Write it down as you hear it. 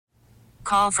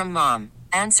Call from mom.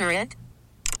 Answer it.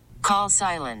 Call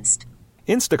silenced.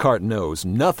 Instacart knows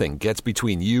nothing gets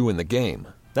between you and the game.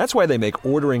 That's why they make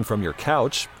ordering from your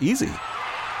couch easy.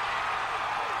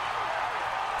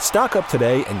 Stock up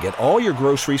today and get all your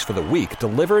groceries for the week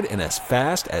delivered in as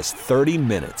fast as 30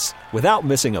 minutes without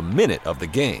missing a minute of the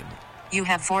game. You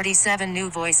have 47 new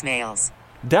voicemails.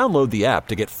 Download the app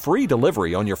to get free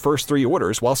delivery on your first 3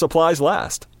 orders while supplies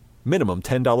last. Minimum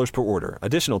 $10 per order.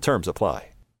 Additional terms apply.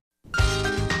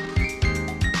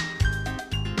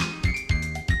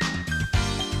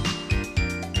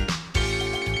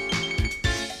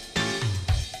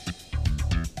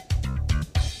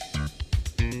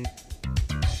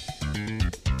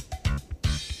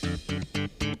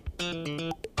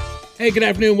 Hey, good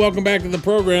afternoon. Welcome back to the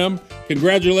program.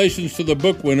 Congratulations to the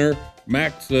book winner.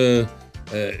 Max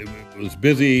was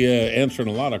busy answering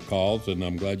a lot of calls, and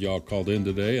I'm glad you all called in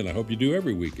today, and I hope you do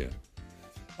every weekend.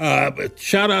 But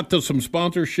shout out to some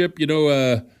sponsorship. You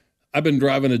know, I've been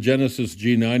driving a Genesis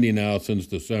G90 now since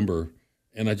December,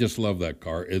 and I just love that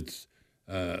car. It's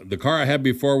the car I had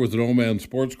before was an old man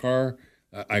sports car.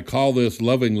 I call this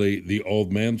lovingly the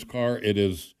old man's car. It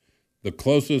is the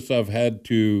closest I've had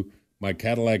to my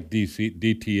Cadillac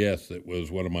DTS. That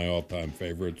was one of my all-time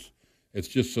favorites. It's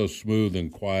just so smooth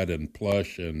and quiet and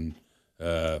plush, and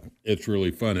it's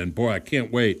really fun. And, boy, I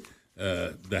can't wait.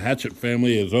 The Hatchett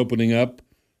family is opening up,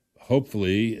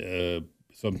 hopefully,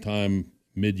 sometime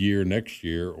mid-year next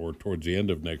year or towards the end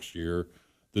of next year,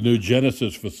 the new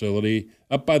Genesis facility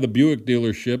up by the Buick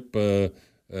dealership.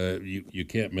 You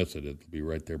can't miss it. It'll be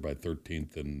right there by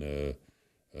 13th and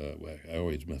I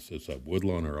always mess this up.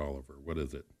 Woodlawn or Oliver? What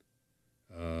is it?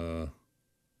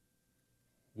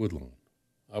 Woodlawn.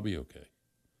 I'll be okay.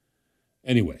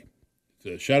 Anyway,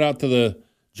 shout out to the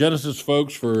Genesis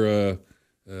folks for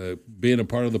being a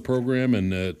part of the program,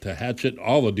 and to Hatchett.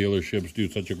 All the dealerships do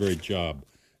such a great job.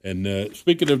 And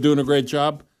speaking of doing a great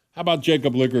job, how about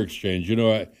Jacob Liquor Exchange? You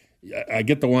know, I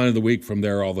get the wine of the week from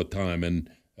there all the time. And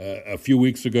a few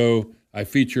weeks ago, I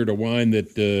featured a wine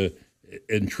that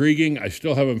intriguing. I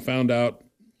still haven't found out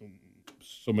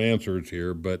some answers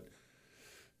here, but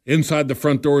inside the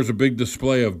front door is a big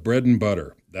display of Bread and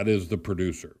Butter. That is the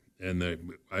producer. And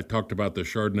I talked about the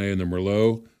Chardonnay and the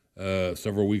Merlot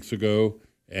several weeks ago,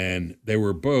 and they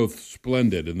were both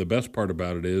splendid. And the best part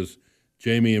about it is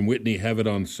Jamie and Whitney have it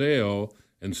on sale.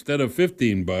 Instead of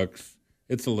 $15,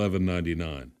 it's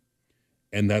 $11.99.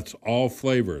 And that's all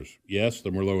flavors. Yes,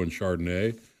 the Merlot and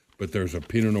Chardonnay, but there's a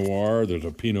Pinot Noir, there's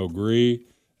a Pinot Gris,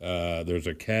 there's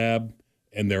a Cab,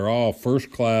 and they're all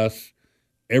first-class,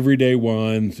 everyday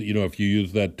wines. You know, if you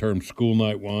use that term, school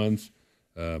night wines,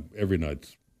 every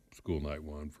night's school night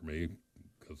wine for me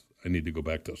because I need to go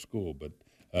back to school. But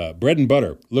Bread and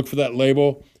Butter, look for that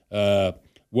label.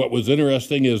 What was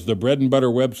interesting is the Bread and Butter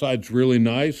website's really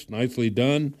nice, nicely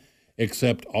done,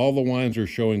 except all the wines are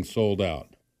showing sold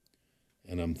out.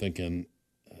 And I'm thinking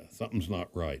something's not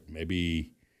right.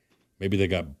 Maybe they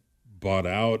got bought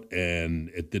out and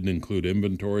it didn't include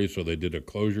inventory, so they did a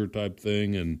closure type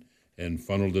thing and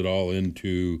funneled it all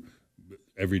into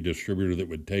every distributor that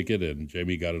would take it, and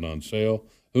Jamie got it on sale.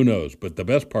 Who knows? But the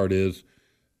best part is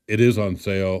it is on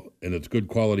sale, and it's good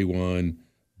quality wine.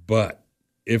 But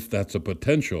if that's a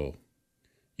potential,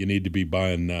 you need to be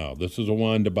buying now. This is a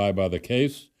wine to buy by the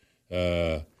case,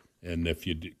 and if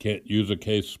you can't use a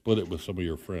case, split it with some of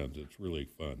your friends. It's really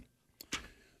fun.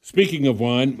 Speaking of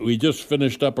wine, we just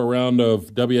finished up a round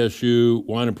of WSU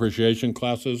wine appreciation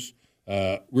classes.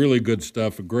 Really good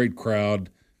stuff, a great crowd,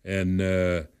 and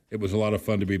it was a lot of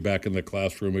fun to be back in the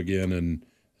classroom again, and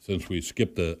since we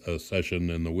skipped a session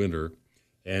in the winter.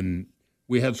 And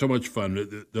we had so much fun.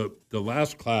 The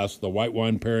last class, the white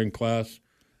wine pairing class,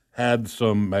 had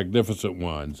some magnificent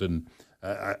wines. And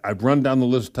I'd run down the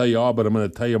list to tell you all, but I'm going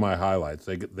to tell you my highlights.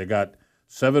 They got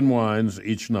 7 wines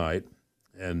each night,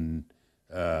 and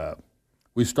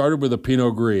we started with a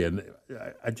Pinot Gris. And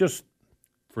I just,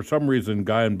 for some reason,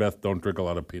 Guy and Beth don't drink a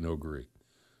lot of Pinot Gris.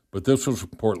 But this was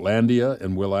Portlandia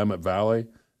in Willamette Valley,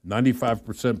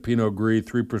 95% Pinot Gris,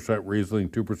 3% Riesling,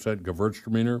 2%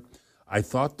 Gewürztraminer. I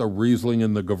thought the Riesling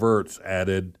and the Gewürz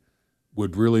added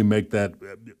would really make that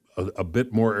a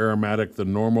bit more aromatic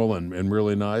than normal and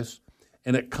really nice.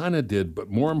 And it kind of did, but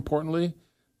more importantly,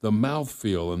 the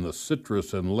mouthfeel and the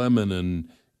citrus and lemon and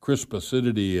crisp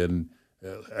acidity and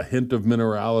a hint of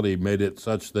minerality made it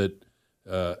such that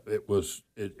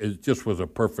it just was a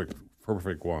perfect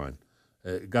wine.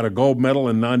 It got a gold medal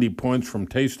and 90 points from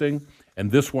tasting,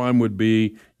 and this wine would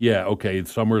be,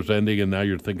 summer's ending and now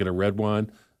you're thinking of red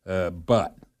wine,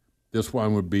 but this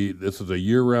wine would be, this is a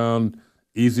year-round,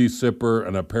 easy sipper,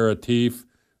 an aperitif,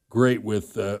 great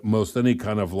with most any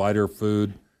kind of lighter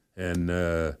food. And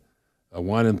a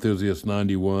Wine Enthusiast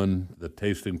 91, the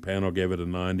tasting panel gave it a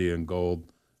 90 in gold.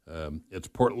 It's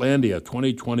Portlandia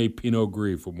 2020 Pinot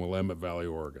Gris from Willamette Valley,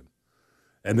 Oregon.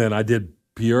 And then I did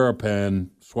Pierre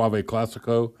Pan Soave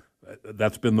Classico.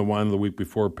 That's been the wine of the week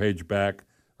before, page back,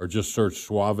 or just search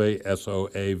Soave,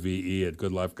 S-O-A-V-E, at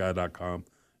goodlifeguy.com.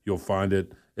 You'll find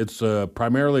it. It's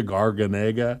primarily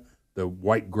Garganega, the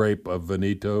white grape of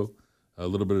Veneto, a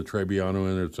little bit of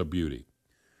Trebbiano in it. It's a beauty.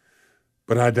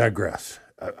 But I digress.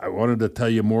 I wanted to tell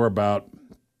you more about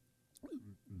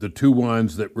the two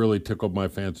wines that really tickled my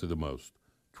fancy the most.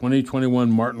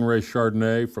 2021 Martinray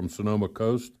Chardonnay from Sonoma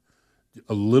Coast.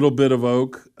 A little bit of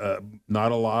oak,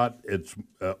 not a lot. It's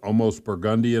almost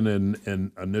Burgundian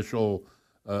in initial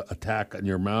attack in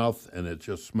your mouth, and it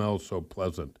just smells so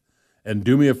pleasant. And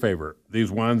do me a favor, these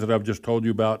wines that I've just told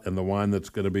you about and the wine that's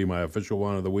going to be my official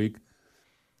wine of the week,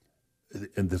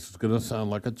 and this is going to sound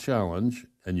like a challenge,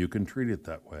 and you can treat it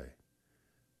that way.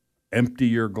 Empty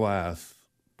your glass,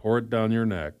 pour it down your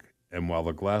neck, and while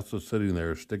the glass is sitting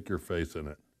there, stick your face in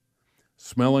it.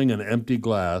 Smelling an empty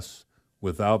glass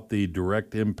without the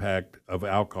direct impact of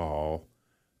alcohol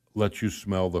lets you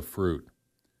smell the fruit.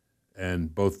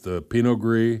 And both the Pinot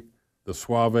Gris, the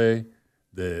Soave,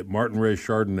 the Martinray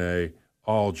Chardonnay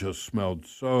all just smelled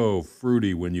so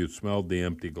fruity when you smelled the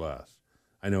empty glass.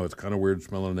 I know it's kind of weird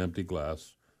smelling an empty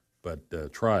glass, but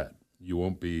try it. You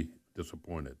won't be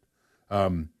disappointed.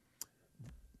 The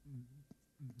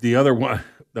other one,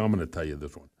 I'm going to tell you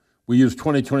this one. We used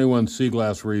 2021 Sea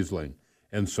Glass Riesling,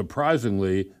 and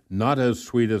surprisingly, not as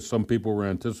sweet as some people were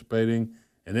anticipating,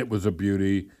 and it was a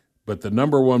beauty. But the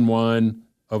number one wine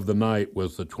of the night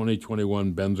was the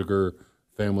 2021 Benziger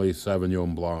Family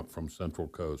Sauvignon Blanc from Central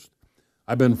Coast.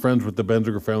 I've been friends with the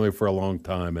Benziger family for a long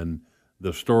time, and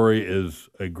the story is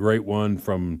a great one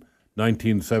from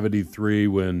 1973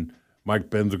 when Mike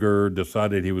Benziger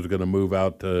decided he was going to move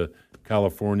out to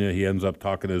California. He ends up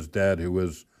talking to his dad, who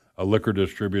was a liquor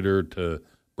distributor, to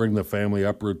bring the family,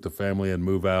 uproot the family, and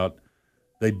move out.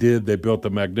 They did. They built a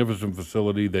magnificent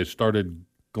facility. They started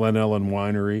Glen Ellen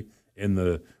Winery in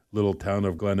the little town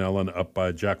of Glen Ellen up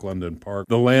by Jack London Park.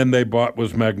 The land they bought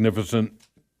was magnificent.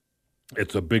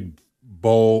 It's a big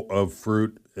bowl of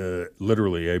fruit,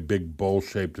 literally a big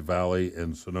bowl-shaped valley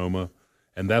in Sonoma.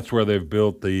 And that's where they've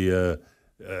built the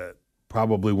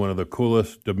probably one of the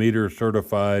coolest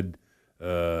Demeter-certified,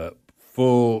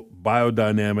 full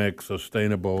biodynamic,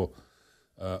 sustainable,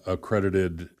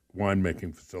 accredited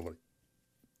winemaking facility.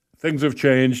 Things have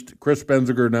changed. Chris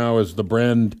Benziger now is the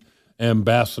brand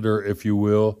ambassador, if you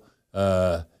will,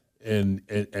 and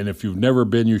if you've never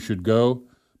been, you should go.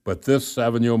 But this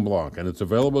Sauvignon Blanc, and it's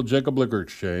available at Jacob Liquor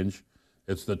Exchange.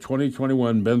 It's the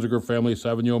 2021 Benziger Family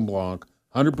Sauvignon Blanc,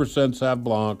 100% Sauv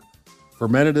Blanc,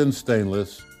 fermented in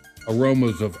stainless,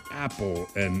 aromas of apple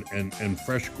and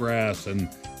fresh grass and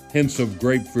hints of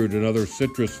grapefruit and other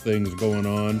citrus things going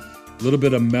on. A little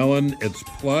bit of melon. It's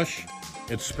plush.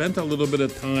 It's spent a little bit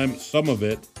of time, some of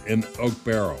it, in oak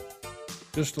barrel.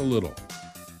 Just a little.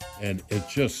 And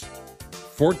it's just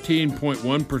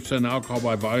 14.1% alcohol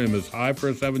by volume is high for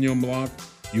a Sauvignon Blanc.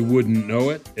 You wouldn't know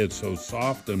it. It's so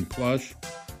soft and plush.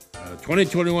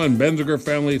 2021 Benziger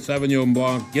Family Sauvignon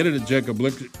Blanc. Get it at Jacob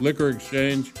Liquor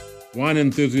Exchange. Wine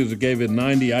Enthusiast gave it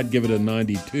 90. I'd give it a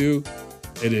 92.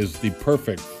 It is the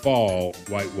perfect fall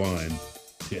white wine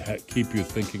to keep you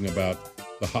thinking about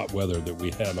the hot weather that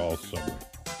we had all summer.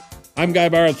 I'm Guy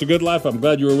Barr. It's A Good Life. I'm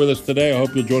glad you were with us today. I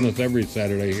hope you'll join us every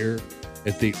Saturday here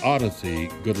at the Odyssey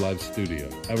Good Life Studio.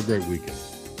 Have a great weekend.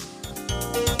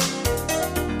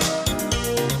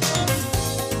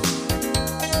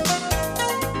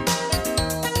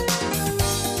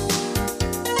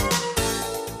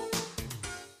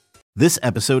 This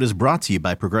episode is brought to you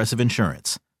by Progressive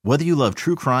Insurance. Whether you love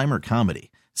true crime or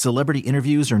comedy, celebrity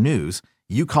interviews or news,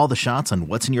 you call the shots on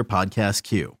what's in your podcast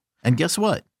queue. And guess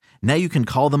what? Now you can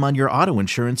call them on your auto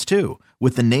insurance too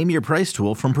with the Name Your Price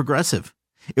tool from Progressive.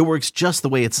 It works just the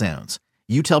way it sounds.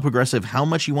 You tell Progressive how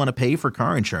much you want to pay for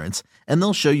car insurance, and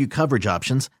they'll show you coverage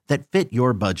options that fit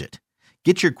your budget.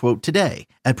 Get your quote today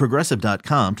at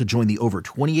Progressive.com to join the over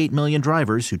 28 million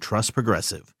drivers who trust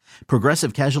Progressive.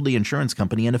 Progressive Casualty Insurance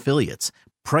Company and Affiliates.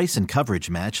 Price and coverage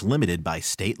match limited by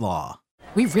state law.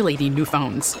 We really need new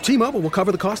phones. T-Mobile will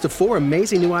cover the cost of 4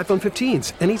 amazing new iPhone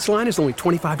 15s, and each line is only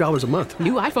 $25 a month.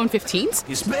 New iPhone 15s?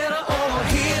 It's better over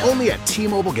here. Only at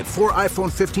T-Mobile, get 4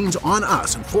 iPhone 15s on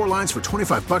us and 4 lines for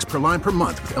 $25 per line per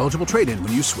month with eligible trade-in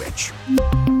when you switch.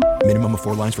 Minimum of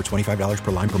 4 lines for $25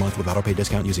 per line per month with autopay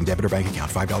discount using debit or bank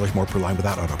account. $5 more per line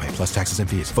without autopay, plus taxes and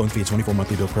fees. Phone fee at 24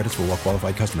 monthly bill credits for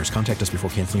well-qualified customers. Contact us before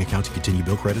canceling account to continue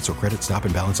bill credits or credit stop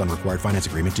and balance on required finance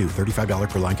agreement due. $35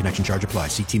 per line connection charge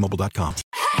applies. See T-Mobile.com.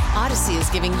 Odyssey is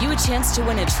giving you a chance to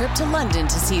win a trip to London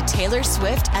to see Taylor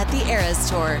Swift at the Eras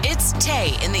Tour. It's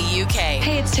Tay in the UK.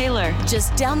 Hey, it's Taylor.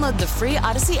 Just download the free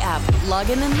Odyssey app, log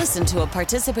in and listen to a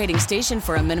participating station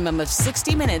for a minimum of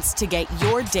 60 minutes to get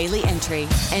your daily entry.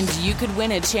 And you could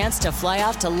win a chance to fly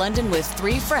off to London with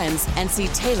 3 friends and see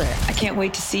Taylor. I can't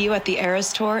wait to see you at the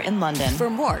Eras Tour in London. For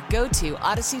more, go to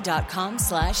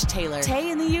odyssey.com/Taylor.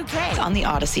 Tay in the UK. It's on the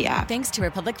Odyssey app. Thanks to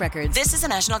Republic Records. This is a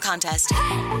national contest.